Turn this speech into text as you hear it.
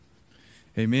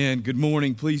Amen. Good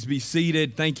morning. Please be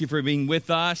seated. Thank you for being with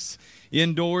us,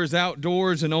 indoors,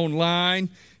 outdoors, and online.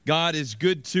 God is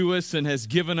good to us and has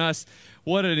given us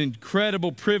what an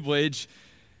incredible privilege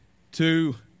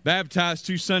to baptize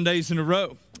 2 Sundays in a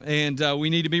row. And we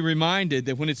need to be reminded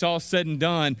that when it's all said and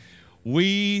done,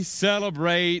 we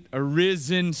celebrate a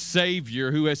risen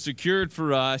Savior who has secured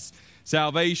for us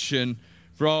salvation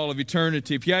for all of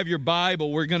eternity. If you have your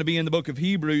Bible, we're going to be in the book of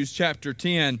Hebrews chapter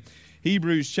 10.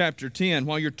 Hebrews chapter 10.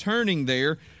 While you're turning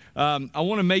there, I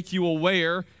want to make you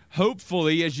aware,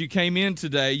 hopefully as you came in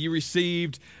today, you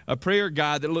received a prayer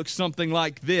guide that looks something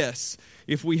like this.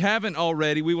 If we haven't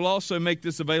already, we will also make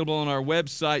this available on our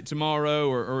website tomorrow,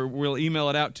 or we'll email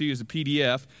it out to you as a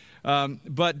PDF.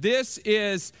 But this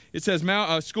is, it says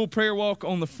School Prayer Walk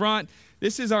on the front.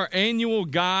 This is our annual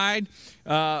guide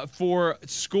for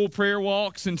school prayer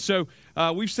walks. And so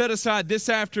we've set aside this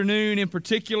afternoon in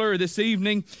particular, this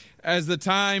evening, as the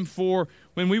time for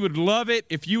when we would love it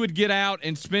if you would get out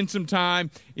and spend some time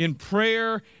in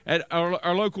prayer at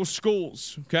our local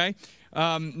schools, okay?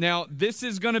 Now, this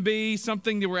is going to be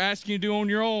something that we're asking you to do on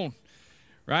your own,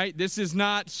 right? This is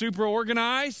not super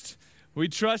organized. We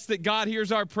trust that God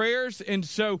hears our prayers, and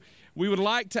so we would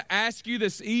like to ask you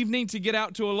this evening to get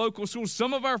out to a local school.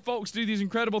 Some of our folks do these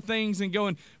incredible things and go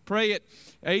and pray at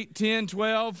 8, 10,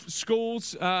 12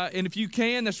 schools, and if you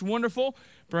can, that's wonderful.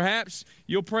 Perhaps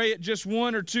you'll pray at just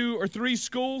 1 or 2 or 3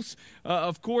 schools.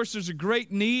 Of course, there's a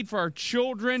great need for our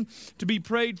children to be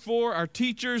prayed for, our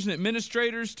teachers and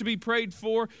administrators to be prayed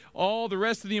for, all the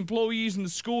rest of the employees in the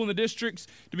school and the districts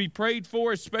to be prayed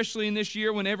for, especially in this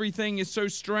year when everything is so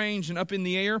strange and up in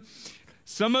the air.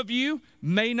 Some of you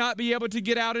may not be able to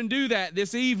get out and do that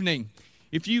this evening.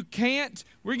 If you can't,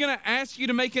 we're going to ask you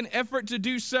to make an effort to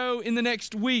do so in the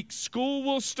next week. School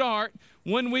will start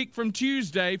 1 week from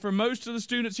Tuesday for most of the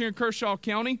students here in Kershaw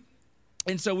County.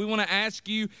 And so we want to ask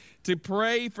you to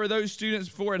pray for those students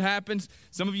before it happens.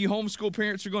 Some of you homeschool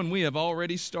parents are going, we have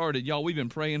already started. Y'all, we've been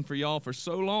praying for y'all for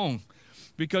so long.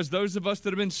 Because those of us that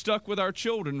have been stuck with our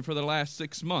children for the last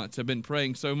 6 months have been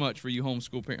praying so much for you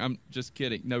homeschool parents. I'm just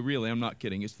kidding. No, really, I'm not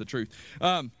kidding. It's the truth.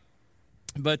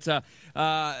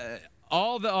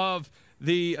 All of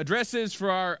the addresses for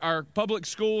our public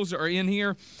schools are in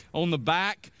here. On the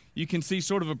back, you can see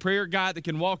sort of a prayer guide that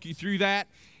can walk you through that.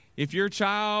 If your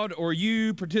child or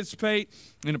you participate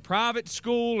in a private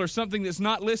school or something that's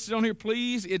not listed on here,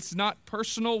 please, it's not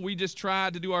personal. We just try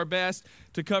to do our best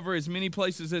to cover as many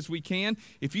places as we can.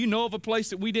 If you know of a place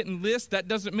that we didn't list, that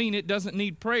doesn't mean it doesn't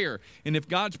need prayer. And if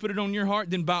God's put it on your heart,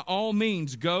 then by all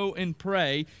means, go and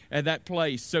pray at that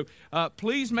place. So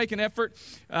please make an effort.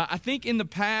 I think in the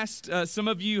past, some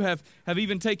of you have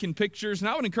even taken pictures, and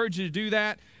I would encourage you to do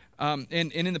that. And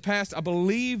in the past, I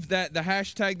believe that the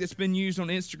hashtag that's been used on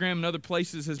Instagram and other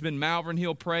places has been Malvern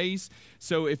Hill Praise.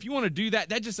 So if you want to do that,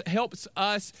 that just helps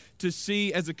us to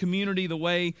see as a community the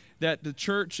way that the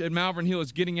church at Malvern Hill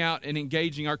is getting out and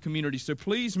engaging our community. So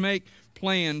please make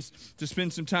plans to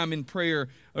spend some time in prayer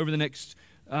over the next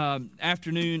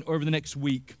afternoon or over the next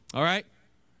week. All right?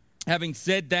 Having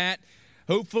said that,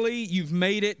 hopefully you've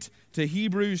made it to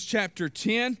Hebrews chapter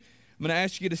 10. I'm going to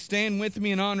ask you to stand with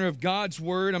me in honor of God's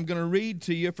Word. I'm going to read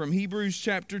to you from Hebrews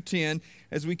chapter 10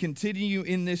 as we continue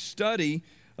in this study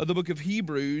of the book of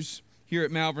Hebrews here at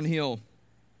Malvern Hill.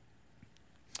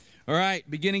 All right,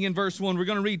 beginning in verse 1, we're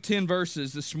going to read 10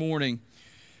 verses this morning.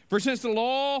 For since the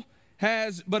law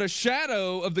has but a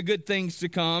shadow of the good things to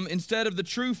come, instead of the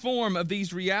true form of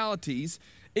these realities,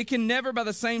 it can never, by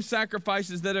the same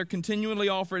sacrifices that are continually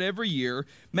offered every year,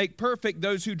 make perfect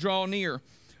those who draw near.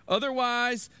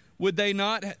 Otherwise, would they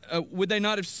not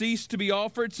have ceased to be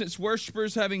offered, since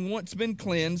worshipers, having once been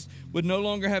cleansed, would no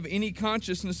longer have any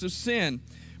consciousness of sin?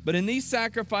 But in these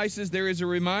sacrifices there is a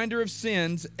reminder of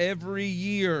sins every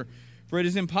year. For it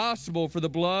is impossible for the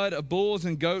blood of bulls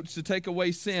and goats to take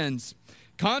away sins.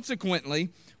 Consequently,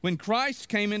 when Christ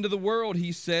came into the world,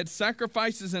 he said,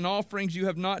 sacrifices and offerings you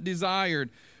have not desired,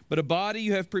 but a body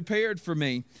you have prepared for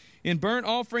me. In burnt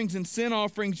offerings and sin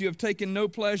offerings you have taken no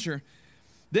pleasure.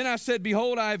 Then I said,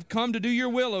 behold, I have come to do your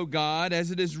will, O God,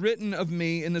 as it is written of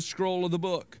me in the scroll of the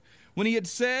book. When he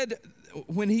said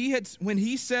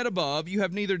above, you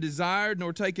have neither desired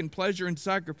nor taken pleasure in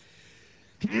sacrifice.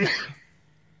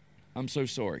 I'm so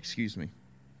sorry, excuse me.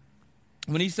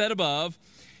 When he said above,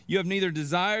 you have neither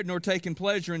desired nor taken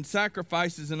pleasure in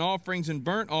sacrifices and offerings and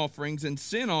burnt offerings and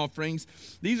sin offerings.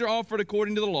 These are offered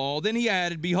according to the law. Then he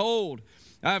added, behold,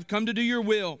 I have come to do your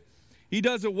will. He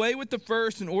does away with the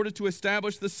first in order to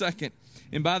establish the second.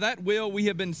 And by that will we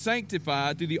have been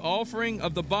sanctified through the offering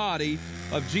of the body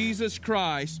of Jesus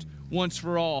Christ once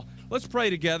for all. Let's pray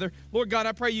together. Lord God,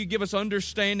 I pray you give us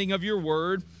understanding of your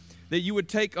word, that you would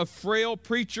take a frail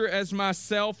preacher as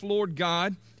myself, Lord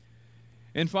God.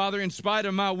 And Father, in spite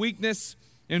of my weakness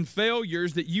and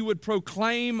failures, that you would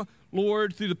proclaim,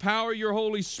 Lord, through the power of your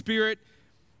Holy Spirit,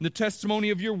 the testimony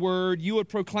of your word, you would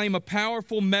proclaim a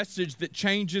powerful message that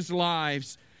changes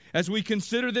lives. As we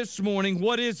consider this morning,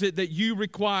 what is it that you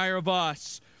require of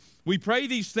us? We pray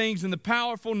these things in the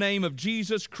powerful name of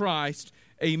Jesus Christ.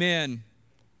 Amen.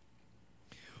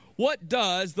 What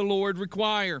does the Lord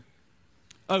require?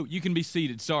 Oh, you can be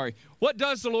seated, sorry. What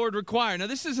does the Lord require? Now,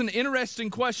 this is an interesting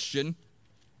question,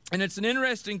 and it's an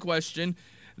interesting question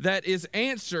that is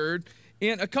answered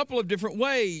in a couple of different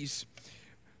ways.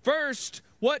 First,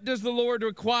 what does the Lord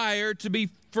require to be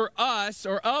for us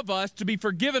or of us to be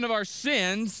forgiven of our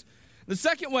sins? The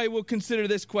second way we'll consider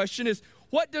this question is,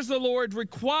 what does the Lord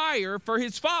require for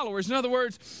his followers? In other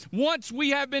words, once we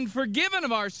have been forgiven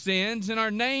of our sins and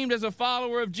are named as a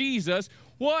follower of Jesus,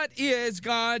 what is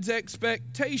God's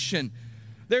expectation?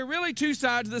 There are really two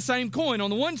sides of the same coin. On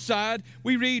the one side,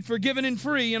 we read forgiven and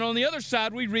free, and on the other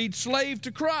side, we read slave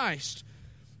to Christ.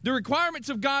 The requirements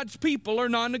of God's people are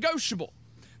non-negotiable.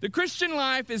 The Christian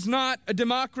life is not a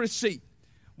democracy.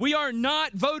 We are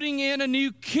not voting in a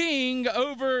new king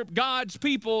over God's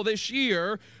people this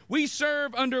year. We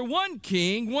serve under one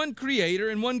king, one creator,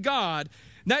 and one God.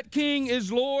 That king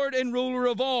is Lord and ruler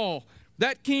of all.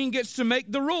 That king gets to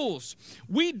make the rules.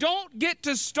 We don't get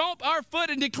to stomp our foot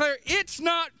and declare it's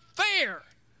not fair.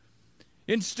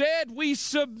 Instead, we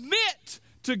submit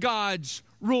to God's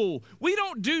rule. We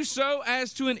don't do so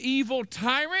as to an evil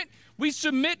tyrant. We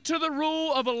submit to the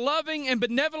rule of a loving and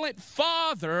benevolent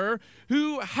Father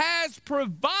who has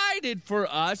provided for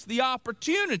us the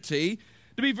opportunity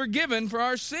to be forgiven for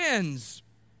our sins.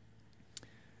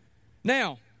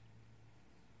 Now,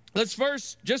 let's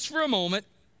first, just for a moment,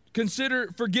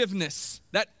 consider forgiveness,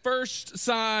 that first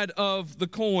side of the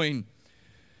coin.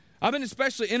 I've been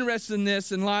especially interested in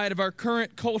this in light of our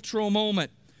current cultural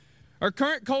moment. Our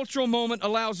current cultural moment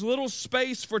allows little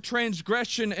space for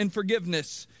transgression and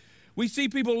forgiveness. We see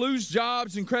people lose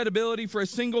jobs and credibility for a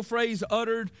single phrase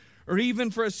uttered or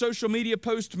even for a social media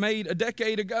post made a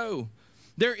decade ago.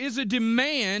 There is a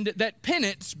demand that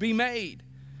penance be made.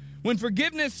 When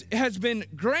forgiveness has been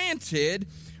granted,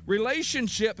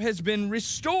 relationship has been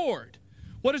restored.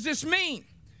 What does this mean?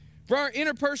 For our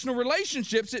interpersonal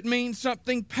relationships, it means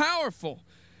something powerful.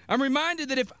 I'm reminded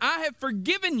that if I have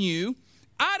forgiven you,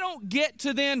 I don't get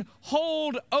to then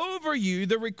hold over you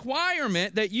the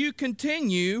requirement that you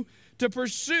continue to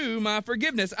pursue my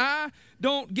forgiveness. I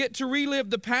don't get to relive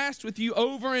the past with you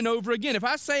over and over again. If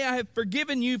I say I have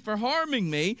forgiven you for harming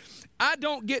me, I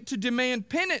don't get to demand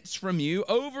penance from you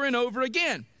over and over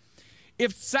again.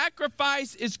 If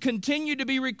sacrifice is continued to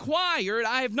be required,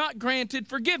 I have not granted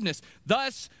forgiveness.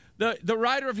 Thus, the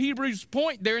writer of Hebrews'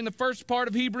 point there in the first part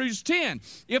of Hebrews 10.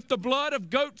 If the blood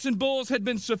of goats and bulls had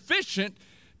been sufficient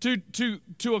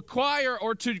to acquire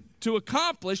or to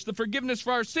accomplish the forgiveness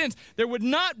for our sins, there would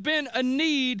not been a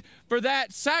need for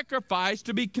that sacrifice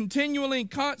to be continually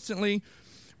and constantly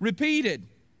repeated.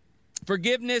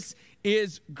 Forgiveness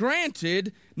is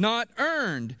granted, not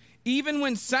earned. Even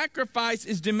when sacrifice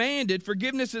is demanded,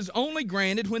 forgiveness is only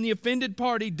granted when the offended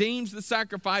party deems the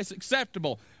sacrifice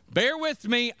acceptable. Bear with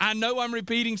me. I know I'm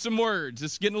repeating some words.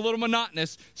 It's getting a little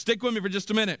monotonous. Stick with me for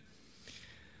just a minute.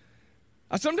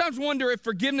 I sometimes wonder if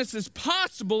forgiveness is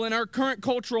possible in our current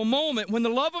cultural moment when the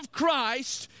love of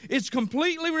Christ is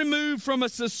completely removed from a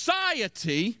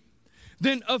society.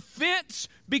 Then offense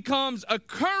becomes a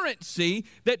currency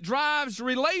that drives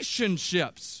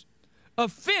relationships.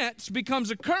 Offense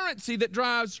becomes a currency that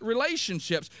drives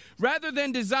relationships. Rather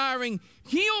than desiring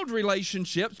healed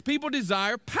relationships, people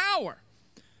desire power.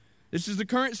 This is the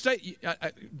current state.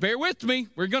 Bear with me.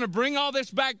 We're going to bring all this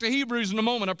back to Hebrews in a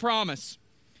moment, I promise.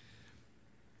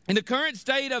 In the current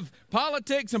state of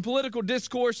politics and political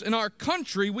discourse in our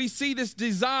country, we see this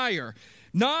desire.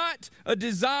 Not a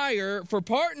desire for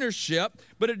partnership,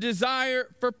 but a desire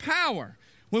for power.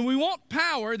 When we want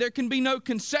power, there can be no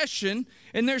concession,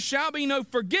 and there shall be no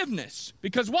forgiveness.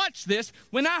 Because watch this,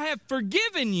 when I have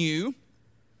forgiven you,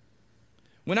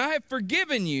 I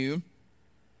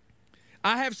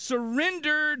have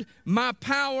surrendered my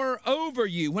power over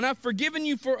you. When I've forgiven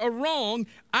you for a wrong,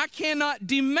 I cannot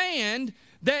demand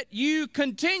that you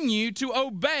continue to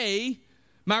obey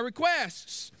my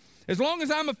requests. As long as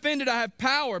I'm offended, I have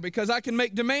power because I can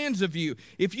make demands of you.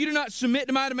 If you do not submit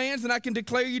to my demands, then I can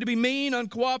declare you to be mean,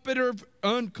 uncooperative,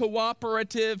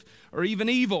 or even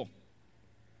evil.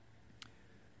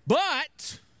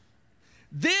 But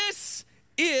this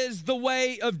is the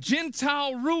way of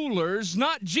Gentile rulers,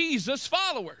 not Jesus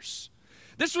followers.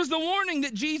 This was the warning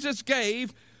that Jesus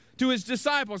gave to his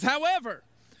disciples. However,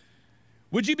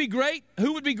 would you be great?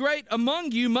 Who would be great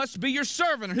among you must be your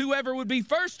servant. Whoever would be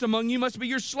first among you must be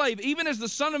your slave. Even as the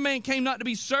Son of Man came not to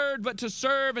be served, but to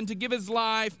serve and to give his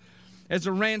life as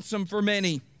a ransom for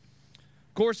many.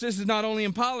 Of course, this is not only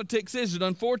in politics, is it?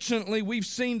 Unfortunately, we've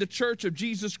seen the Church of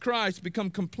Jesus Christ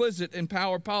become complicit in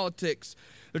power politics.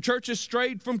 The church has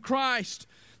strayed from Christ.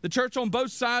 The church on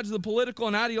both sides of the political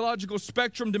and ideological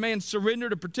spectrum demands surrender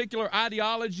to particular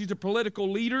ideologies of political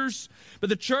leaders. But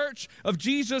the church of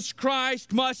Jesus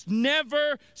Christ must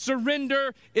never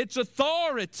surrender its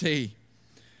authority.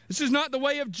 This is not the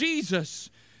way of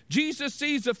Jesus. Jesus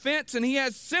sees offense and he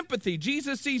has sympathy.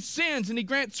 Jesus sees sins and he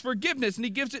grants forgiveness and he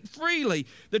gives it freely.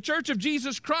 The Church of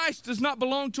Jesus Christ does not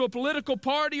belong to a political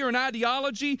party or an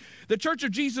ideology. The Church of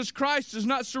Jesus Christ does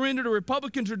not surrender to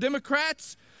Republicans or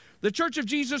Democrats. The Church of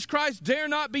Jesus Christ dare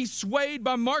not be swayed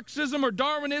by Marxism or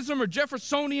Darwinism or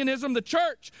Jeffersonianism. The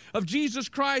Church of Jesus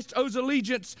Christ owes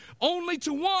allegiance only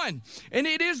to one, and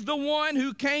it is the one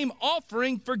who came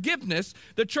offering forgiveness.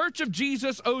 The Church of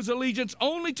Jesus owes allegiance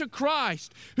only to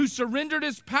Christ, who surrendered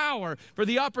his power for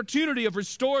the opportunity of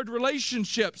restored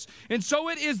relationships. And so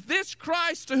it is this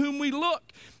Christ to whom we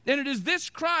look. And it is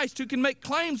this Christ who can make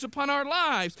claims upon our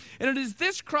lives. And it is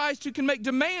this Christ who can make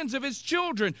demands of his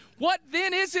children. What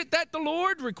then is it that the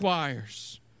Lord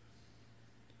requires?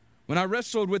 When I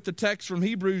wrestled with the text from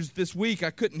Hebrews this week,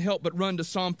 I couldn't help but run to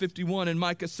Psalm 51 and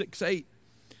Micah 6:8.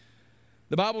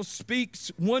 The Bible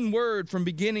speaks one word from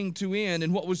beginning to end,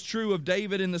 and what was true of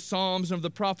David in the Psalms and of the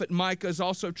prophet Micah is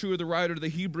also true of the writer of the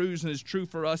Hebrews and is true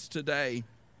for us today.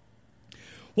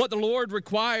 What the Lord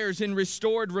requires in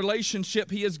restored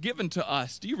relationship, he has given to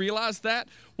us. Do you realize that?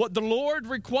 What the Lord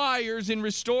requires in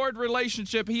restored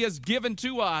relationship, he has given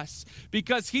to us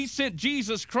because he sent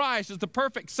Jesus Christ as the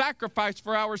perfect sacrifice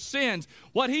for our sins.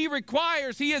 What he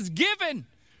requires, he has given.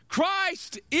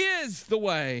 Christ is the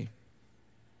way.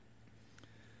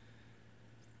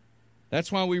 That's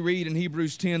why we read in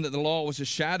Hebrews 10 that the law was a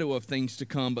shadow of things to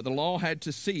come, but the law had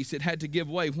to cease. It had to give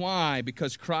way. Why?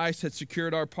 Because Christ had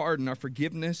secured our pardon. Our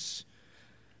forgiveness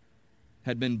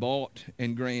had been bought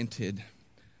and granted.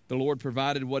 The Lord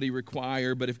provided what he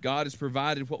required, but if God has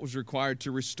provided what was required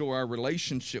to restore our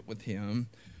relationship with him,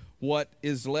 what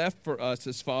is left for us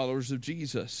as followers of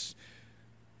Jesus?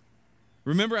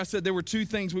 Remember I said there were two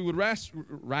things we would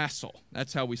wrestle.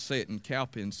 That's how we say it in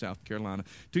Cowpen, South Carolina.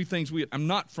 Two things I'm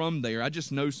not from there. I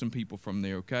just know some people from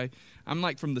there, okay? I'm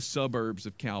like from the suburbs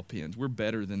of Cowpens. We're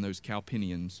better than those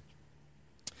Cowpenians.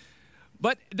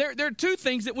 But there are two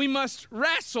things that we must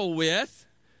wrestle with,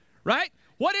 right?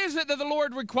 What is it that the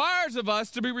Lord requires of us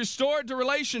to be restored to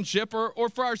relationship or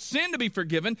for our sin to be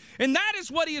forgiven? And that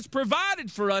is what he has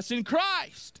provided for us in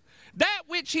Christ. That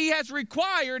which he has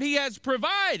required, he has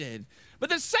provided. But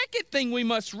the second thing we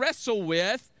must wrestle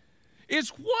with is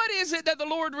what is it that the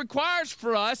Lord requires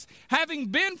for us, having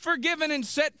been forgiven and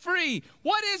set free?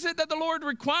 What is it that the Lord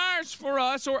requires for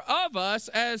us or of us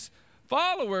as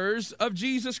followers of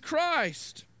Jesus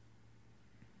Christ?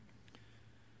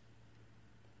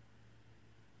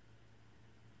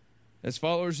 As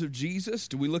followers of Jesus,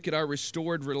 do we look at our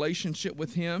restored relationship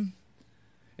with him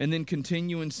and then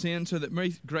continue in sin so that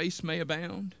grace may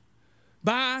abound?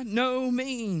 By no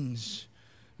means.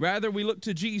 Rather, we look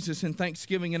to Jesus in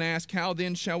thanksgiving and ask, how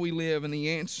then shall we live? And the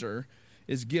answer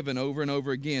is given over and over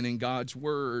again in God's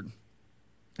word.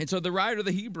 And so the writer of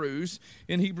the Hebrews,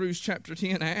 in Hebrews chapter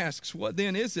 10, asks, what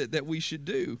then is it that we should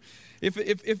do?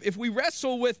 If we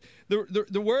wrestle with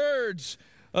the words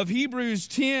of Hebrews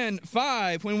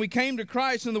 10:5, when we came to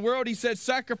Christ in the world, he said,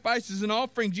 sacrifices and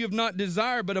offerings you have not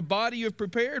desired, but a body you have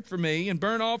prepared for me, and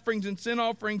burnt offerings and sin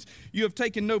offerings you have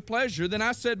taken no pleasure. Then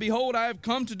I said, behold, I have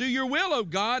come to do your will, O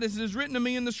God, as it is written to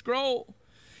me in the scroll.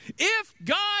 If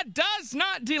God does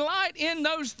not delight in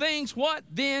those things, what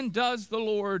then does the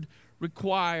Lord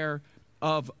require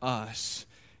of us?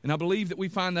 And I believe that we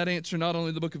find that answer not only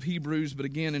in the book of Hebrews, but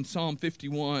again in Psalm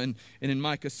 51 and in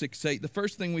Micah 6:8. The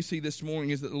first thing we see this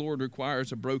morning is that the Lord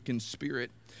requires a broken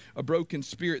spirit. A broken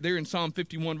spirit. There in Psalm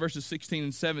 51 verses 16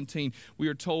 and 17, we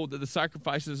are told that the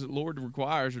sacrifices that the Lord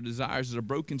requires or desires is a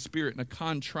broken spirit and a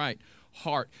contrite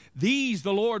heart. These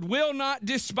the Lord will not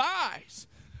despise.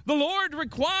 The Lord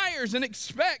requires and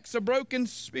expects a broken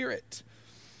spirit.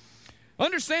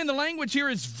 Understand the language here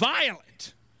is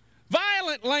violent.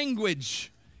 Violent language.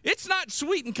 It's not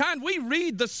sweet and kind. We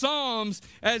read the Psalms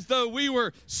as though we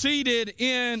were seated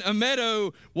in a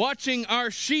meadow watching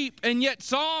our sheep, and yet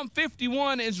Psalm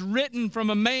 51 is written from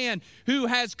a man who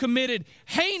has committed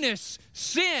heinous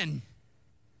sin.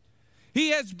 He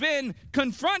has been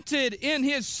confronted in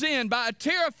his sin by a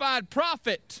terrified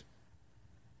prophet.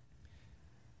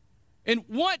 And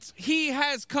once he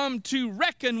has come to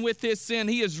reckon with his sin,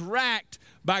 he is racked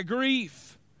by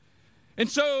grief. And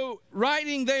so,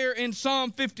 writing there in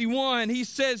Psalm 51, he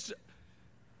says,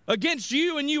 against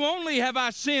you and you only have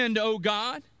I sinned, O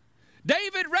God.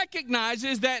 David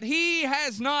recognizes that he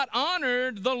has not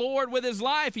honored the Lord with his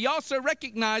life. He also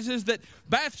recognizes that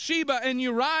Bathsheba and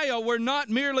Uriah were not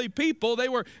merely people, they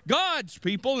were God's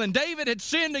people, and David had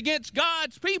sinned against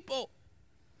God's people.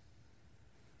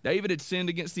 David had sinned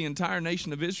against the entire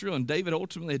nation of Israel, and David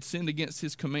ultimately had sinned against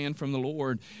his command from the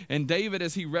Lord. And David,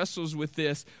 as he wrestles with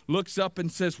this, looks up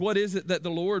and says, what is it that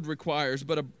the Lord requires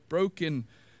but a broken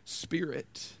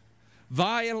spirit?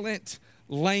 Violent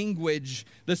language.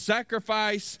 The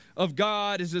sacrifice of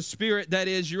God is a spirit that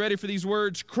is, you ready for these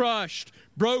words? Crushed,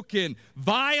 broken,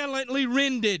 violently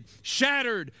rended,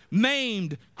 shattered,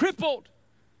 maimed, crippled.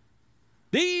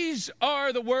 These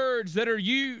are the words that are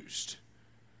used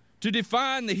to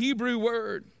define the Hebrew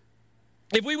word.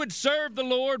 If we would serve the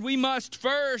Lord, we must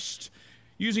first,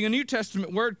 using a New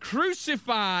Testament word,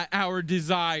 crucify our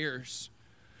desires,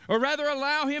 or rather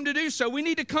allow him to do so. We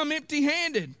need to come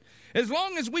empty-handed. As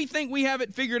long as we think we have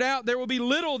it figured out, there will be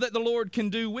little that the Lord can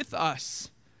do with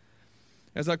us.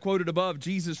 As I quoted above,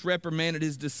 Jesus reprimanded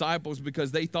his disciples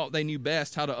because they thought they knew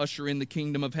best how to usher in the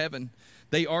kingdom of heaven.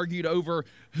 They argued over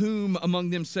whom among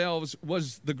themselves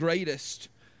was the greatest.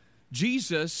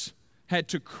 Jesus had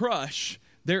to crush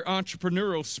their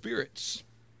entrepreneurial spirits.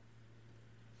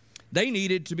 They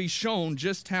needed to be shown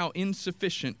just how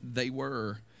insufficient they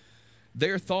were.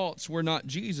 Their thoughts were not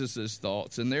Jesus'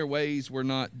 thoughts, and their ways were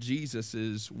not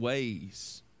Jesus'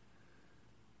 ways.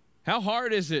 How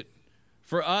hard is it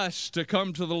for us to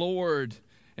come to the Lord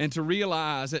and to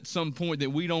realize at some point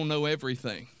that we don't know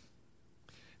everything?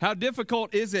 How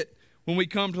difficult is it when we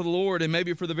come to the Lord and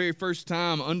maybe for the very first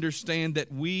time understand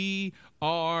that we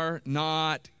are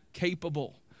not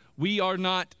capable, we are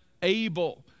not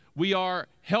able, we are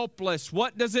helpless?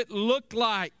 What does it look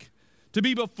like to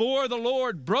be before the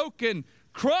Lord, broken,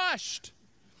 crushed?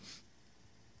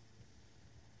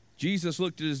 Jesus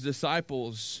looked at his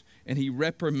disciples and he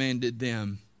reprimanded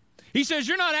them. He says,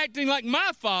 you're not acting like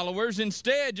my followers.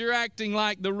 Instead, you're acting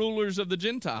like the rulers of the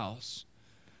Gentiles.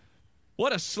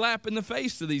 What a slap in the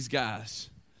face to these guys.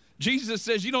 Jesus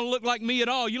says, you don't look like me at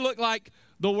all. You look like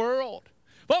the world.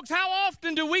 Folks, how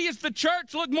often do we as the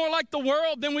church look more like the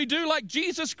world than we do like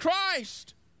Jesus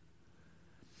Christ?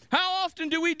 How often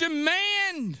do we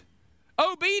demand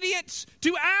obedience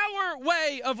to our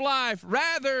way of life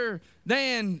rather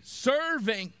than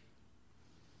serving?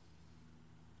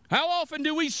 How often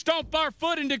do we stomp our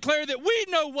foot and declare that we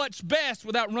know what's best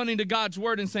without running to God's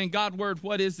word and saying, God, word,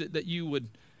 what is it that you would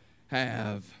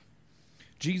have?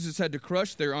 Jesus had to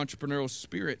crush their entrepreneurial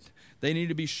spirit. They needed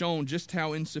to be shown just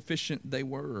how insufficient they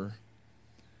were.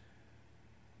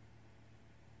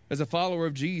 As a follower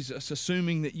of Jesus,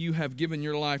 assuming that you have given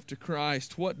your life to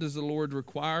Christ, what does the Lord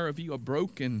require of you? A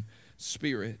broken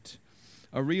spirit,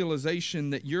 a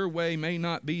realization that your way may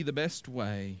not be the best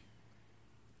way.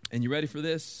 And you ready for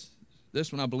this?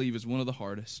 This one, I believe, is one of the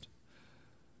hardest.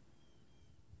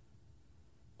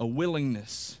 A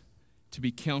willingness to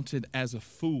be counted as a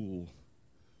fool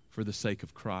for the sake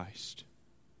of Christ.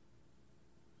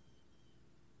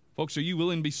 Folks, are you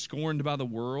willing to be scorned by the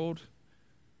world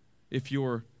if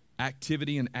your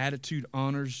activity and attitude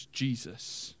honors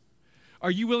Jesus?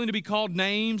 Are you willing to be called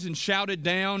names and shouted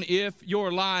down if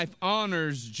your life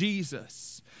honors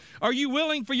Jesus? Are you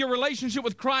willing for your relationship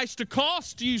with Christ to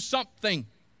cost you something?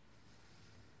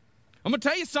 I'm going to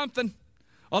tell you something.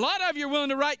 A lot of you are willing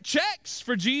to write checks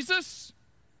for Jesus.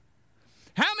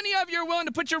 How many of you are willing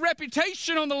to put your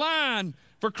reputation on the line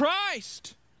for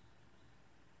Christ?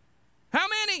 How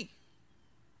many?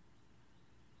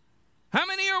 How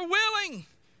many are willing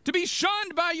to be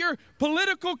shunned by your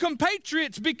political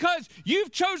compatriots because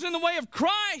you've chosen the way of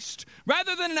Christ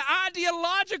rather than an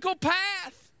ideological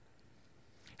path?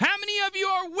 How many of you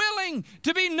are willing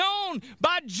to be known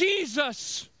by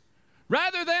Jesus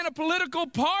rather than a political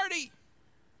party?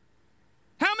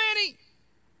 How many?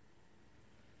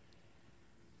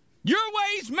 Your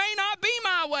ways may not be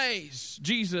my ways,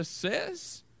 Jesus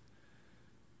says.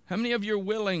 How many of you are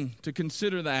willing to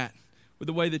consider that with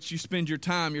the way that you spend your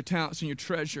time, your talents, and your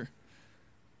treasure?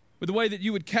 With the way that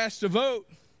you would cast a vote,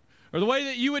 or the way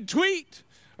that you would tweet,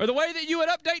 or the way that you would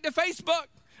update to Facebook,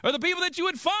 or the people that you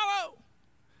would follow?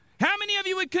 How many of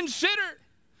you would consider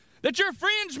that your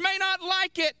friends may not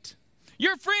like it?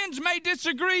 Your friends may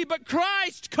disagree, but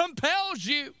Christ compels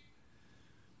you.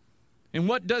 And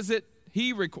what does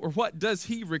he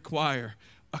require?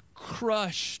 A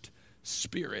crushed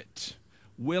spirit,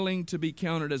 willing to be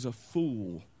counted as a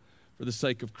fool for the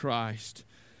sake of Christ.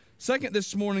 Second,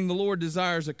 this morning, the Lord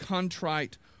desires a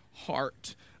contrite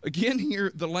heart. Again,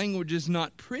 here, the language is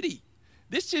not pretty.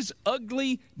 This is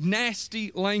ugly,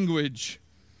 nasty language.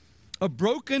 A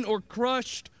broken or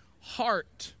crushed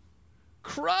heart.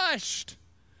 Crushed.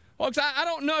 Folks, I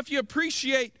don't know if you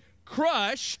appreciate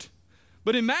crushed,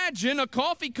 but imagine a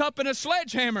coffee cup and a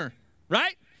sledgehammer,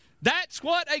 right? That's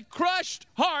what a crushed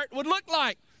heart would look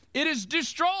like. It is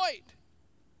destroyed.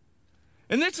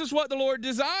 And this is what the Lord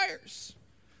desires.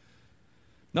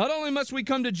 Not only must we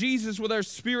come to Jesus with our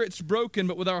spirits broken,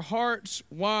 but with our hearts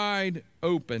wide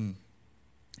open.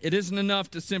 It isn't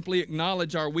enough to simply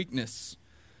acknowledge our weakness.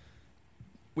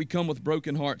 We come with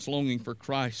broken hearts longing for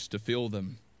Christ to fill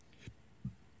them.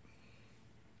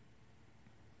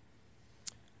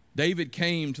 David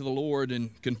came to the Lord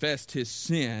and confessed his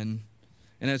sin,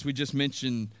 and as we just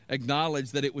mentioned,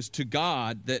 acknowledged that it was to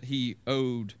God that he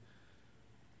owed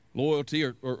loyalty,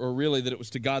 or really that it was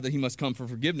to God that he must come for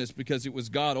forgiveness, because it was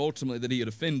God ultimately that he had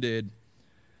offended.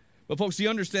 But folks, you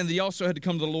understand that he also had to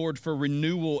come to the Lord for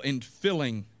renewal and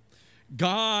filling.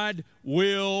 God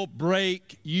will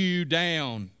break you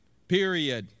down,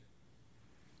 period.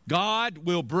 God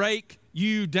will break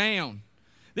you down.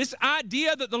 This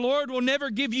idea that the Lord will never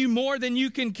give you more than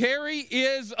you can carry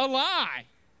is a lie.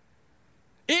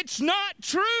 It's not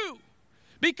true.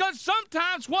 Because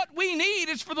sometimes what we need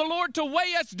is for the Lord to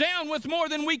weigh us down with more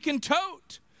than we can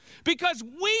tote. Because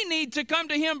we need to come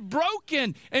to Him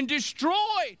broken and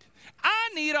destroyed. I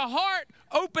need a heart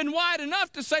open wide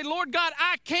enough to say, Lord God,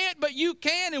 I can't, but you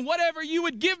can, and whatever you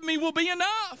would give me will be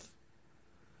enough.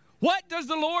 What does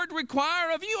the Lord require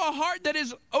of you? A heart that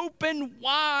is open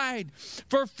wide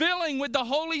for filling with the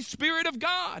Holy Spirit of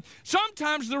God.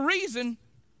 Sometimes the reason,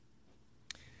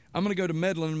 I'm going to go to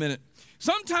Medlin in a minute.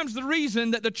 Sometimes the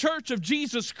reason that the Church of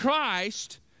Jesus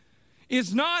Christ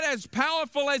is not as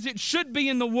powerful as it should be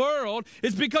in the world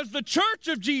is because the Church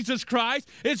of Jesus Christ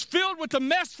is filled with the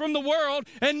mess from the world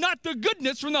and not the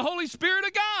goodness from the Holy Spirit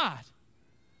of God.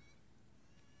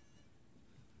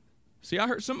 See, I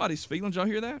hurt somebody's feelings. Y'all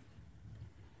hear that?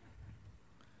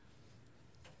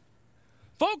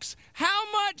 Folks,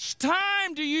 how much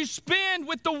time do you spend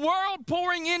with the world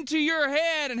pouring into your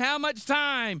head, and how much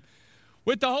time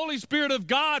with the Holy Spirit of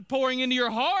God pouring into your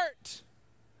heart?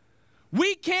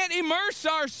 We can't immerse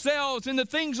ourselves in the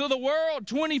things of the world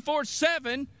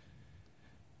 24/7.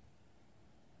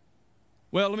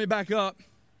 Well, let me back up.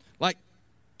 Like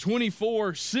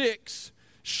 24/6.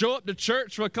 Show up to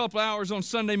church for a couple hours on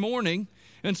Sunday morning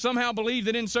and somehow believe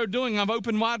that in so doing I've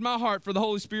opened wide my heart for the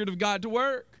Holy Spirit of God to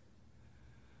work.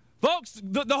 Folks,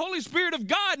 the Holy Spirit of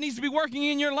God needs to be working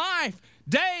in your life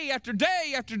day after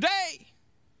day after day.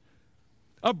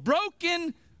 A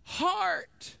broken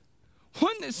heart.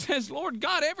 One that says, Lord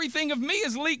God, everything of me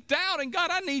is leaked out, and God,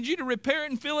 I need you to repair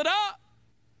it and fill it up.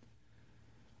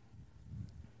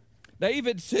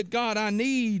 David said, God, I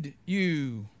need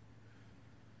you.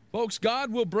 Folks,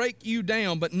 God will break you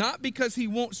down, but not because He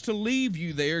wants to leave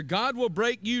you there. God will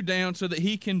break you down so that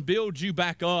He can build you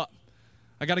back up.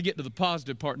 I got to get to the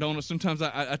positive part, don't I? Sometimes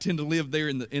I tend to live there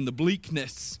in the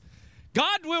bleakness.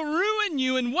 God will ruin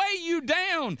you and weigh you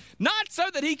down, not so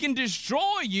that He can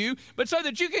destroy you, but so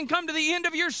that you can come to the end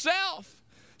of yourself.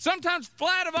 Sometimes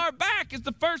flat of our back is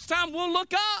the first time we'll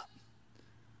look up.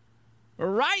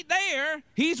 Right there,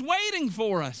 He's waiting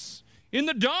for us. In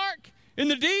the dark, in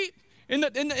the deep, in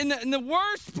the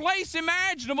worst place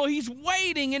imaginable, He's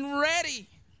waiting and ready.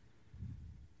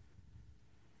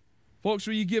 Folks,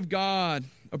 will you give God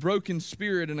a broken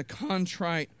spirit and a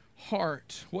contrite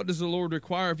heart? What does the Lord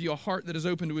require of you? A heart that is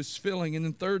open to His filling. And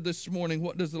then third this morning,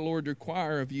 what does the Lord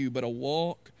require of you but a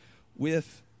walk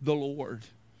with the Lord?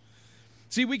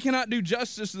 See, we cannot do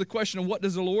justice to the question of what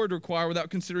does the Lord require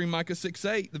without considering Micah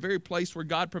 6:8, the very place where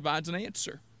God provides an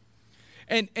answer.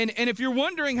 And if you're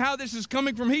wondering how this is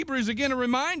coming from Hebrews, again, a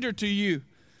reminder to you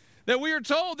that we are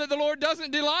told that the Lord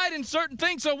doesn't delight in certain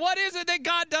things. So what is it that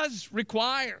God does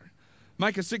require?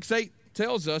 Micah 6:8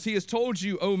 tells us, He has told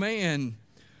you, O man,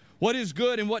 what is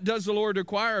good and what does the Lord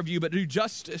require of you but do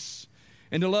justice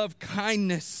and to love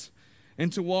kindness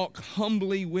and to walk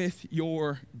humbly with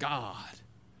your God.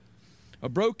 A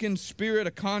broken spirit,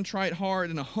 a contrite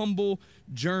heart, and a humble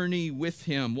journey with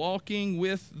Him, walking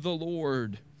with the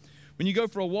Lord. When you go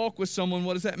for a walk with someone,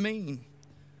 what does that mean?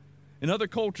 In other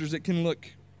cultures, it can look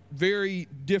very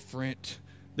different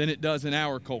than it does in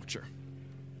our culture.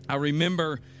 I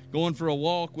remember going for a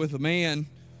walk with a man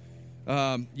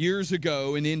years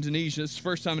ago in Indonesia. It's the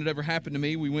first time it ever happened to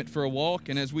me. We went for a walk,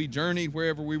 and as we journeyed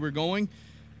wherever we were going,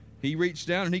 he reached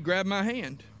down and he grabbed my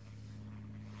hand.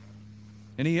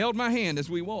 And he held my hand as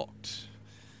we walked.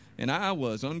 And I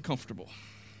was uncomfortable.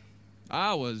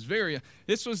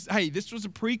 This was a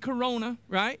pre-corona,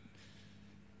 right?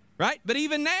 Right? But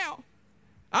even now,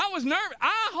 I was nervous.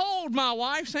 I hold my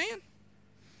wife's hand.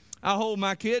 I hold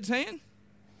my kid's hand.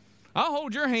 I'll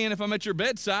hold your hand if I'm at your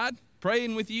bedside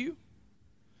praying with you.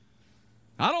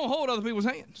 I don't hold other people's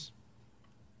hands.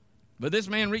 But this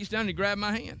man reached down and he grabbed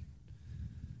my hand.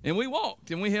 And we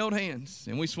walked and we held hands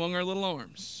and we swung our little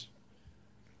arms.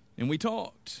 And we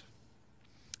talked.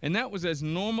 And that was as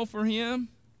normal for him.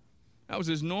 That was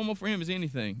as normal for him as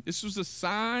anything. This was a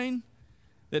sign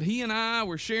that he and I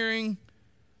were sharing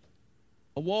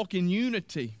a walk in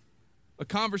unity, a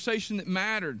conversation that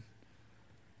mattered,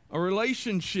 a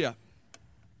relationship.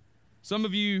 Some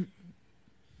of you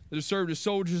that have served as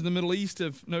soldiers in the Middle East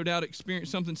have no doubt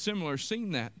experienced something similar,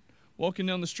 seen that. Walking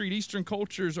down the street, Eastern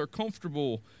cultures are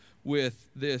comfortable with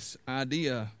this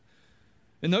idea.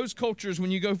 In those cultures,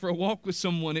 when you go for a walk with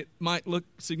someone, it might look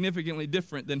significantly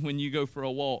different than when you go for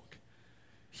a walk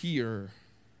here.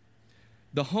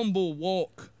 The humble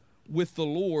walk with the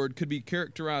Lord could be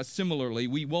characterized similarly.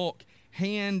 We walk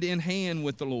hand in hand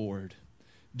with the Lord,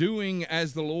 doing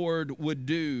as the Lord would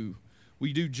do.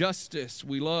 We do justice,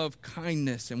 we love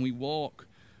kindness, and we walk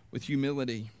with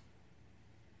humility.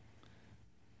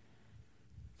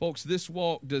 Folks, this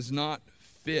walk does not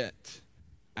fit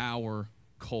our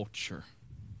culture.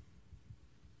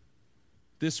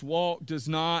 This walk does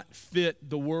not fit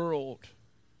the world.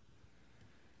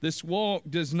 This walk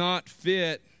does not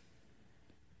fit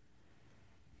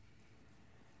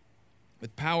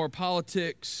with power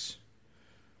politics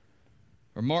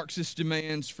or Marxist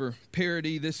demands for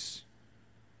parity. This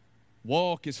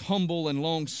walk is humble and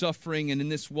long-suffering, and in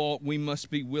this walk we must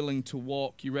be willing to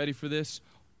walk, you ready for this?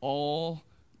 All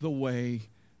the way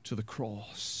to the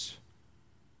cross.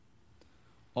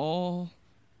 All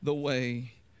the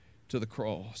way to the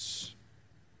cross.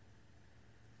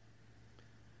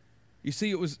 You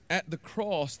see, it was at the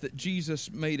cross that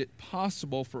Jesus made it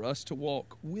possible for us to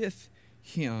walk with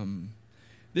Him.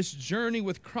 This journey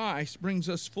with Christ brings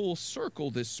us full circle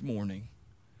this morning.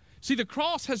 See, the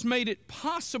cross has made it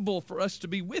possible for us to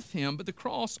be with Him, but the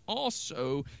cross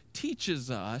also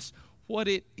teaches us what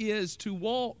it is to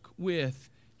walk with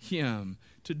Him,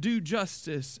 to do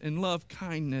justice and love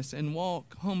kindness and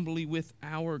walk humbly with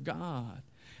our God.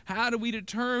 How do we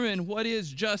determine what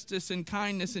is justice and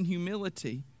kindness and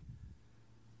humility?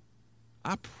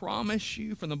 I promise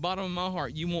you from the bottom of my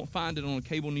heart, you won't find it on a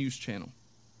cable news channel.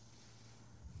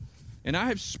 And I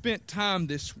have spent time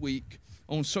this week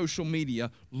on social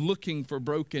media looking for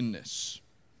brokenness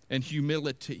and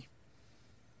humility.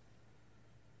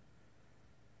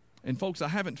 And folks, I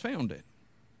haven't found it.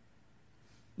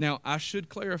 Now, I should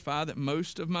clarify that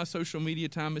most of my social media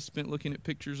time is spent looking at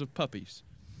pictures of puppies.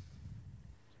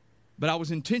 But I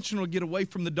was intentional to get away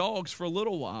from the dogs for a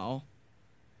little while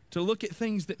to look at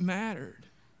things that mattered.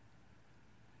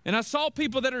 And I saw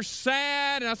people that are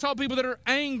sad, and I saw people that are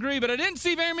angry, but I didn't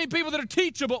see very many people that are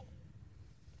teachable.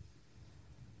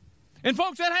 And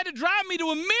folks, that had to drive me to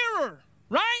a mirror,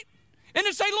 right? And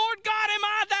to say, Lord God, am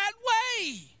I that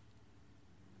way?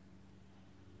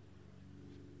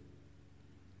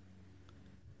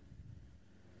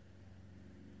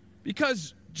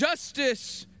 Because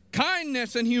justice,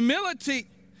 kindness, and humility,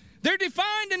 they're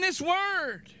defined in this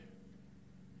word.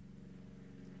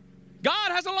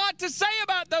 God has a lot to say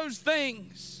about those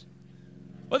things.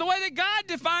 But the way that God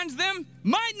defines them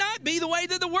might not be the way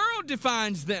that the world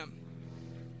defines them.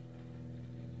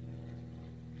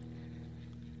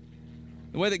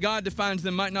 The way that God defines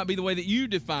them might not be the way that you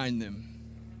define them.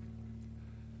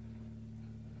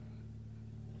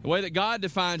 The way that God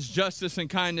defines justice and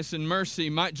kindness and mercy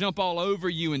might jump all over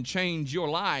you and change your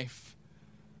life.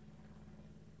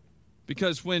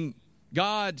 Because when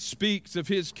God speaks of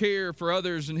His care for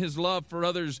others and His love for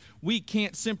others, we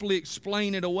can't simply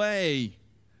explain it away.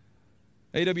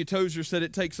 A.W. Tozer said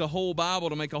it takes a whole Bible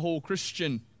to make a whole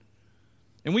Christian.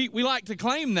 And we like to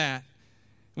claim that.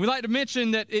 We like to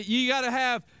mention that you got to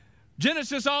have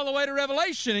Genesis all the way to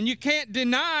Revelation, and you can't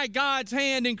deny God's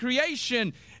hand in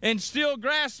creation and still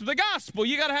grasp the gospel.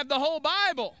 You got to have the whole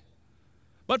Bible.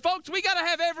 But folks, we got to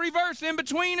have every verse in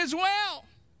between as well.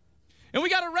 And we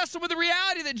got to wrestle with the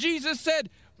reality that Jesus said,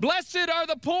 blessed are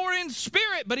the poor in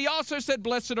spirit, but He also said,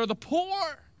 blessed are the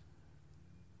poor.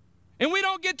 And we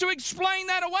don't get to explain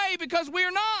that away because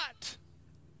we're not.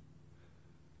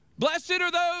 Blessed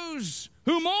are those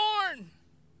who mourn.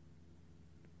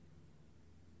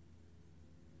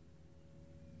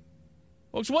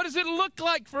 Folks, what does it look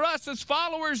like for us as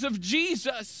followers of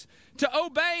Jesus to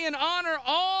obey and honor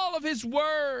all of His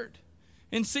word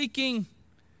in seeking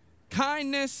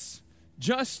kindness,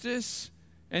 justice,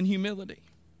 and humility?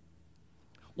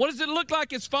 What does it look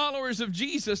like as followers of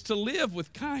Jesus to live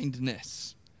with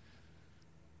kindness?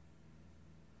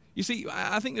 You see,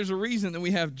 I think there's a reason that we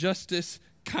have justice,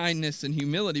 kindness, and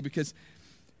humility, because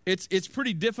it's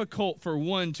pretty difficult for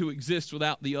one to exist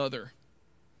without the other.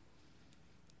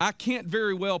 I can't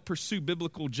very well pursue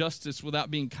biblical justice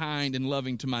without being kind and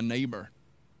loving to my neighbor.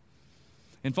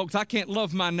 And folks, I can't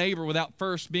love my neighbor without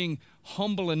first being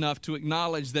humble enough to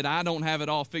acknowledge that I don't have it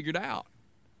all figured out.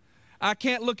 I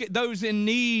can't look at those in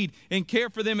need and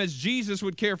care for them as Jesus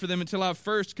would care for them until I've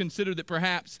first considered that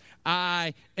perhaps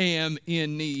I am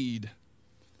in need.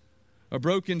 A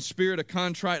broken spirit, a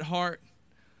contrite heart,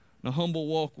 and a humble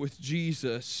walk with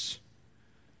Jesus.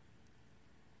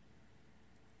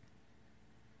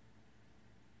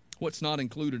 What's not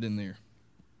included in there?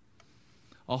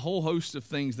 A whole host of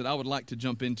things that I would like to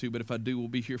jump into, but if I do, we'll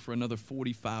be here for another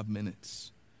 45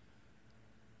 minutes.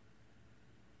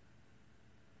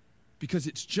 Because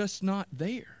it's just not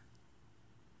there.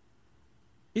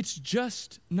 It's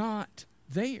just not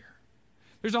there.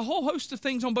 There's a whole host of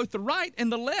things on both the right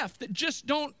and the left that just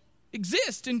don't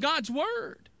exist in God's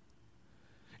Word.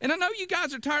 And I know you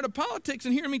guys are tired of politics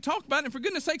and hearing me talk about it, and for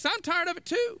goodness sakes, I'm tired of it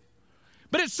too.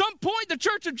 But at some point, the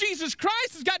Church of Jesus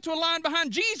Christ has got to align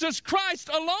behind Jesus Christ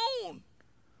alone.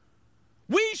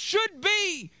 We should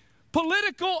be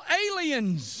political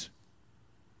aliens,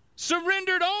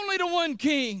 surrendered only to one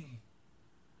King.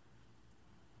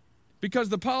 Because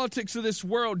the politics of this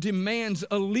world demands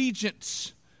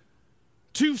allegiance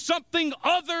to something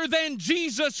other than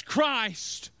Jesus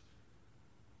Christ.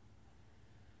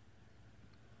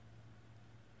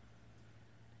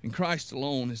 And Christ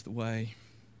alone is the way.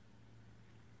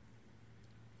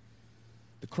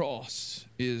 The cross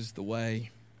is the way.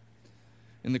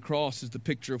 And the cross is the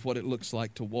picture of what it looks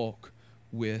like to walk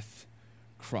with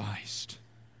Christ.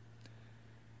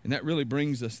 And that really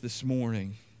brings us this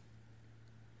morning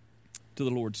to the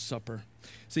Lord's Supper.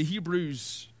 See,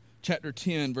 Hebrews chapter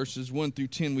 10, verses 1 through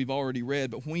 10, we've already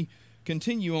read, but when we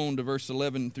continue on to verse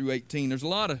 11 through 18, there's a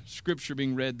lot of scripture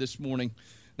being read this morning.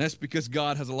 That's because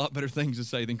God has a lot better things to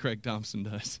say than Craig Thompson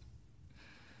does.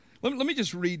 Let me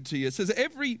just read to you. It says,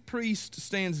 every priest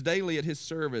stands daily at his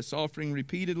service, offering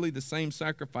repeatedly the same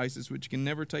sacrifices which can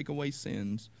never take away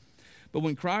sins. But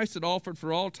when Christ had offered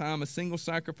for all time a single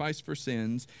sacrifice for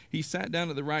sins, he sat down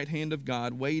at the right hand of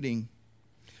God, waiting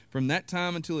from that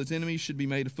time until his enemies should be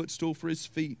made a footstool for his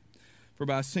feet. For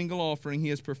by a single offering he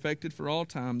has perfected for all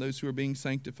time those who are being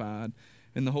sanctified.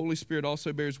 And the Holy Spirit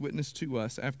also bears witness to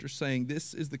us after saying,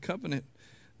 this is the covenant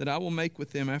that I will make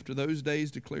with them after those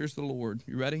days, declares the Lord.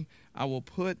 You ready? I will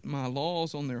put my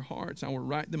laws on their hearts. I will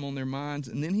write them on their minds.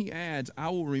 And then he adds, I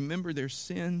will remember their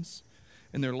sins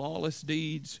and their lawless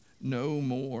deeds no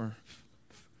more.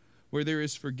 Where there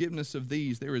is forgiveness of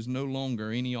these, there is no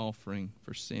longer any offering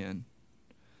for sin.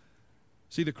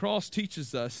 See, the cross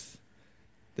teaches us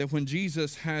that when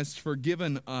Jesus has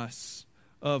forgiven us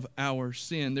of our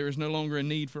sin, there is no longer a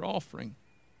need for offering.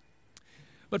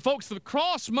 But folks, the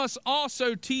cross must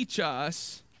also teach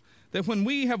us that when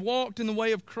we have walked in the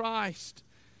way of Christ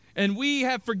and we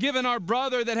have forgiven our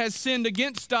brother that has sinned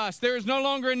against us, there is no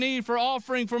longer a need for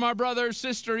offering from our brother or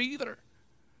sister either.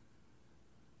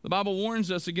 The Bible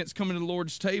warns us against coming to the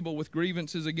Lord's table with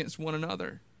grievances against one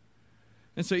another.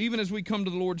 And so even as we come to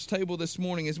the Lord's table this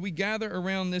morning, as we gather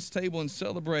around this table and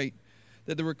celebrate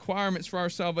that the requirements for our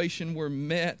salvation were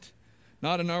met,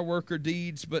 not in our work or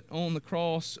deeds, but on the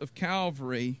cross of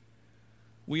Calvary,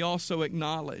 we also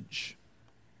acknowledge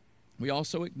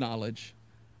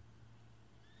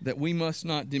that we must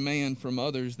not demand from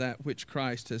others that which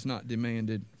Christ has not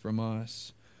demanded from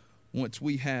us. Once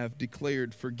we have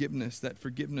declared forgiveness, that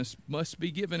forgiveness must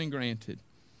be given and granted.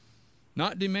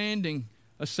 Not demanding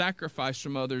a sacrifice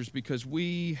from others, because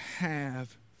we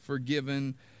have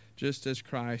forgiven just as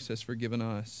Christ has forgiven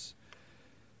us.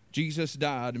 Jesus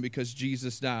died, and because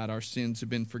Jesus died, our sins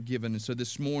have been forgiven. And so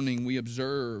this morning we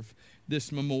observe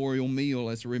this memorial meal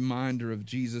as a reminder of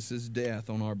Jesus' death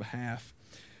on our behalf.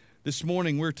 This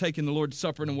morning we're taking the Lord's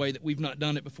Supper in a way that we've not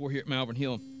done it before here at Malvern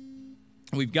Hill.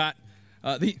 We've got,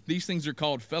 these things are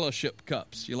called fellowship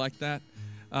cups. You like that?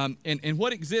 And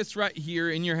what exists right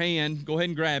here in your hand, go ahead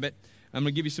and grab it. I'm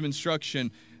going to give you some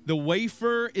instruction. The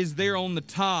wafer is there on the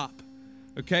top,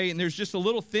 okay? And there's just a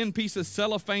little thin piece of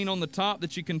cellophane on the top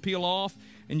that you can peel off,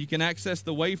 and you can access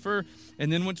the wafer. And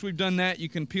then once we've done that, you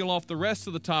can peel off the rest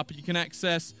of the top, and you can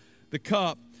access the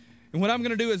cup. And what I'm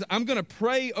going to do is I'm going to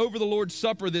pray over the Lord's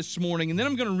Supper this morning, and then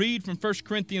I'm going to read from 1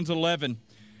 Corinthians 11.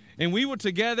 And we will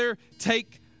together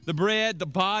take the bread, the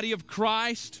body of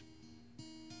Christ,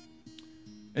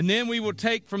 and then we will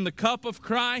take from the cup of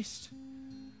Christ.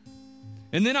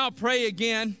 And then I'll pray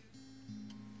again.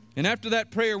 And after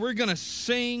that prayer, we're going to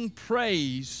sing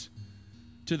praise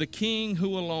to the King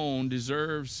who alone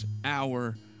deserves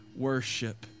our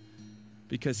worship,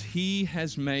 because he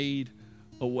has made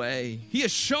a way. He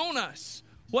has shown us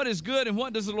what is good, and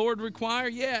what does the Lord require?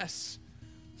 Yes.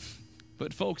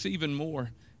 But folks, even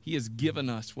more, he has given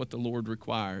us what the Lord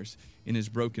requires in his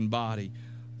broken body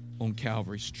on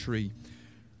Calvary's tree.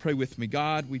 Pray with me.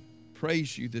 God, we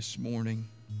praise you this morning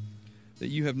that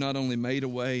you have not only made a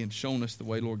way and shown us the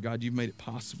way, Lord God, you've made it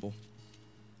possible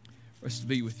for us to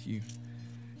be with you.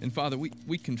 And Father,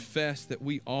 we confess that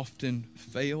we often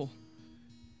fail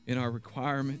in our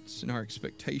requirements and our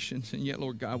expectations. And yet,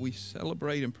 Lord God, we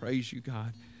celebrate and praise you,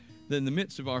 God, that in the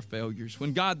midst of our failures,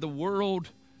 when, God, the world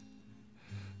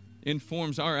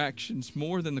informs our actions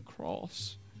more than the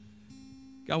cross,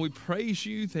 God, we praise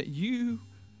you that you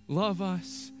love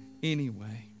us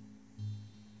anyway.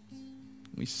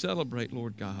 We celebrate,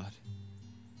 Lord God,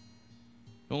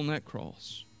 on that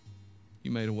cross, you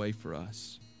made a way for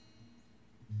us.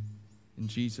 In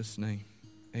Jesus' name,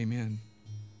 amen.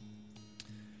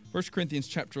 1 Corinthians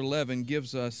chapter 11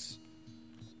 gives us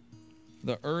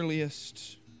the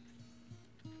earliest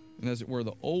and, as it were,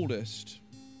 the oldest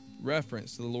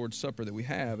reference to the Lord's Supper that we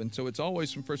have. And so it's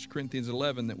always from 1 Corinthians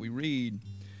 11 that we read,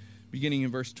 beginning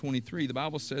in verse 23. The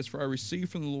Bible says, "For I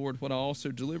received from the Lord what I also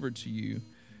delivered to you,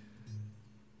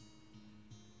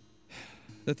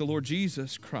 that the Lord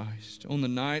Jesus Christ, on the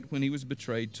night when he was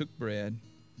betrayed, took bread,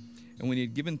 and when he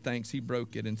had given thanks, he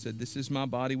broke it and said, 'This is my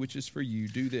body which is for you.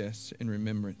 Do this in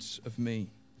remembrance of me.'"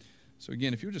 So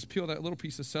again, if you'll just peel that little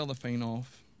piece of cellophane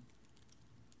off.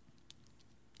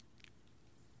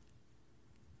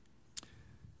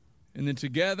 And then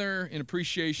together, in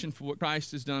appreciation for what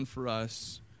Christ has done for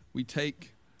us, we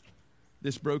take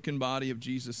this broken body of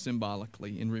Jesus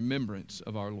symbolically in remembrance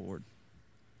of our Lord.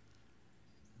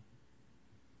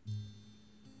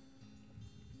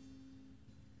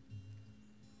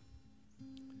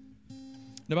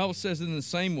 The Bible says that in the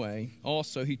same way,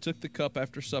 also, he took the cup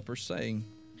after supper, saying,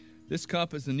 "This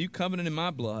cup is the new covenant in my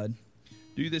blood.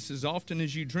 Do this as often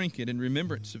as you drink it in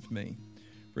remembrance of me.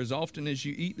 For as often as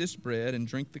you eat this bread and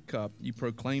drink the cup, you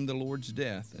proclaim the Lord's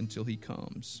death until he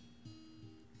comes."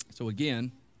 So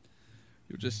again,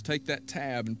 you'll just take that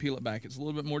tab and peel it back. It's a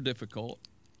little bit more difficult.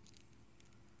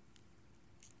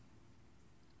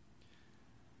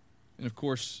 And of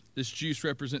course, this juice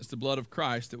represents the blood of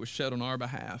Christ that was shed on our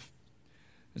behalf.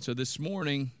 And so this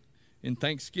morning, in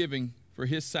thanksgiving for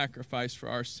his sacrifice for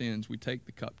our sins, we take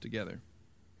the cup together.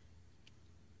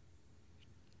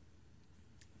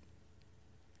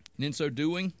 And in so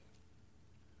doing,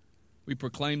 we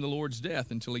proclaim the Lord's death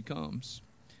until he comes.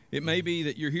 It may be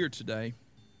that you're here today,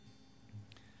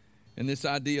 and this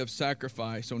idea of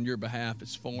sacrifice on your behalf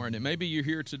is foreign. It may be you're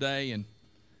here today and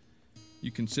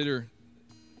you consider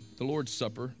the Lord's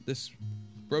Supper, this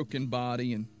broken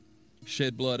body and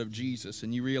shed blood of Jesus,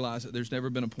 and you realize that there's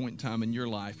never been a point in time in your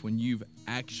life when you've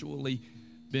actually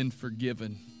been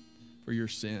forgiven for your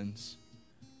sins.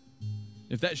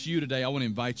 If that's you today, I want to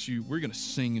invite you. We're going to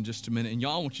sing in just a minute, and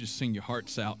y'all, I want you to sing your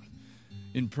hearts out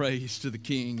in praise to the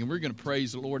King, and we're going to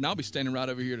praise the Lord. And I'll be standing right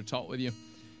over here to talk with you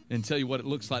and tell you what it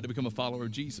looks like to become a follower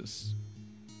of Jesus.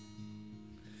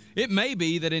 It may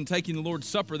be that in taking the Lord's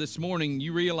Supper this morning,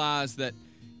 you realize that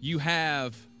you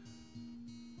have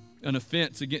an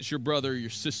offense against your brother or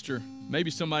your sister. Maybe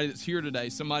somebody that's here today,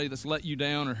 somebody that's let you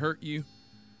down or hurt you.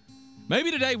 Maybe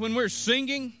today when we're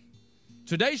singing,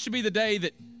 today should be the day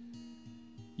that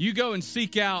you go and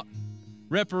seek out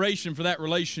reparation for that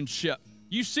relationship.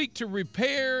 You seek to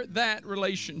repair that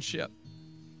relationship.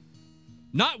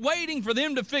 Not waiting for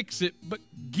them to fix it, but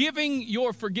giving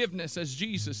your forgiveness as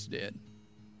Jesus did.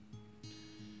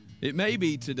 It may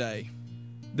be today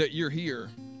that you're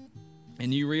here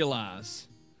and you realize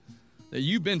that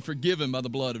you've been forgiven by the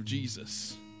blood of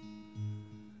Jesus,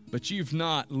 but you've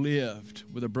not lived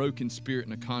with a broken spirit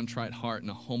and a contrite heart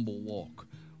and a humble walk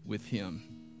with him.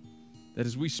 That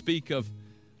as we speak of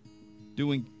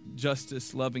doing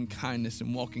justice, loving kindness,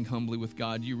 and walking humbly with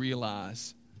God, you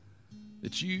realize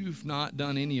that you've not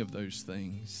done any of those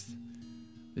things,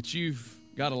 that you've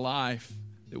got a life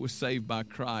that was saved by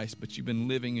Christ, but you've been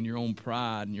living in your own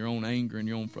pride and your own anger and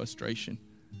your own frustration.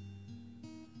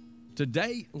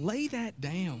 Today, lay that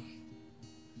down.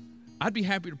 I'd be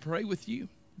happy to pray with you,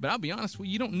 but I'll be honest with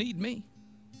you, you don't need me.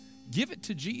 Give it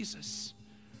to Jesus.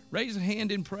 Raise a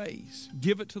hand in praise.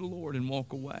 Give it to the Lord and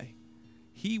walk away.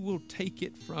 He will take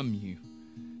it from you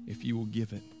if you will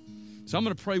give it. So I'm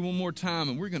going to pray one more time,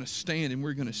 and we're going to stand and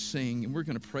we're going to sing and we're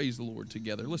going to praise the Lord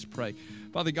together. Let's pray.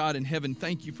 Father God in heaven,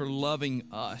 thank you for loving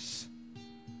us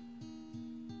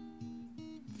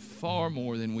far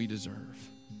more than we deserve.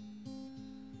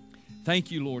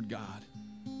 Thank you, Lord God,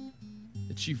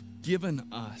 that you've given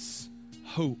us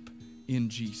hope in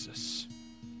Jesus.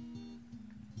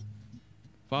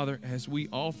 Father, as we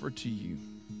offer to you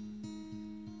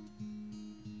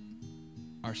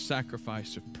our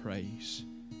sacrifice of praise,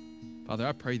 Father,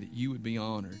 I pray that you would be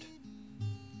honored,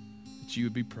 that you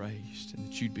would be praised, and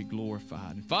that you'd be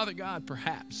glorified. And Father God,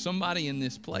 perhaps somebody in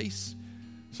this place,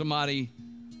 somebody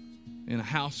in a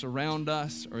house around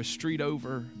us or a street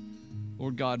over,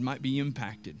 Lord God, might be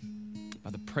impacted by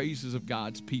the praises of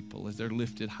God's people as they're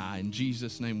lifted high. In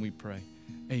Jesus' name we pray.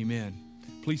 Amen.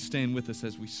 Please stand with us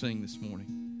as we sing this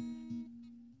morning.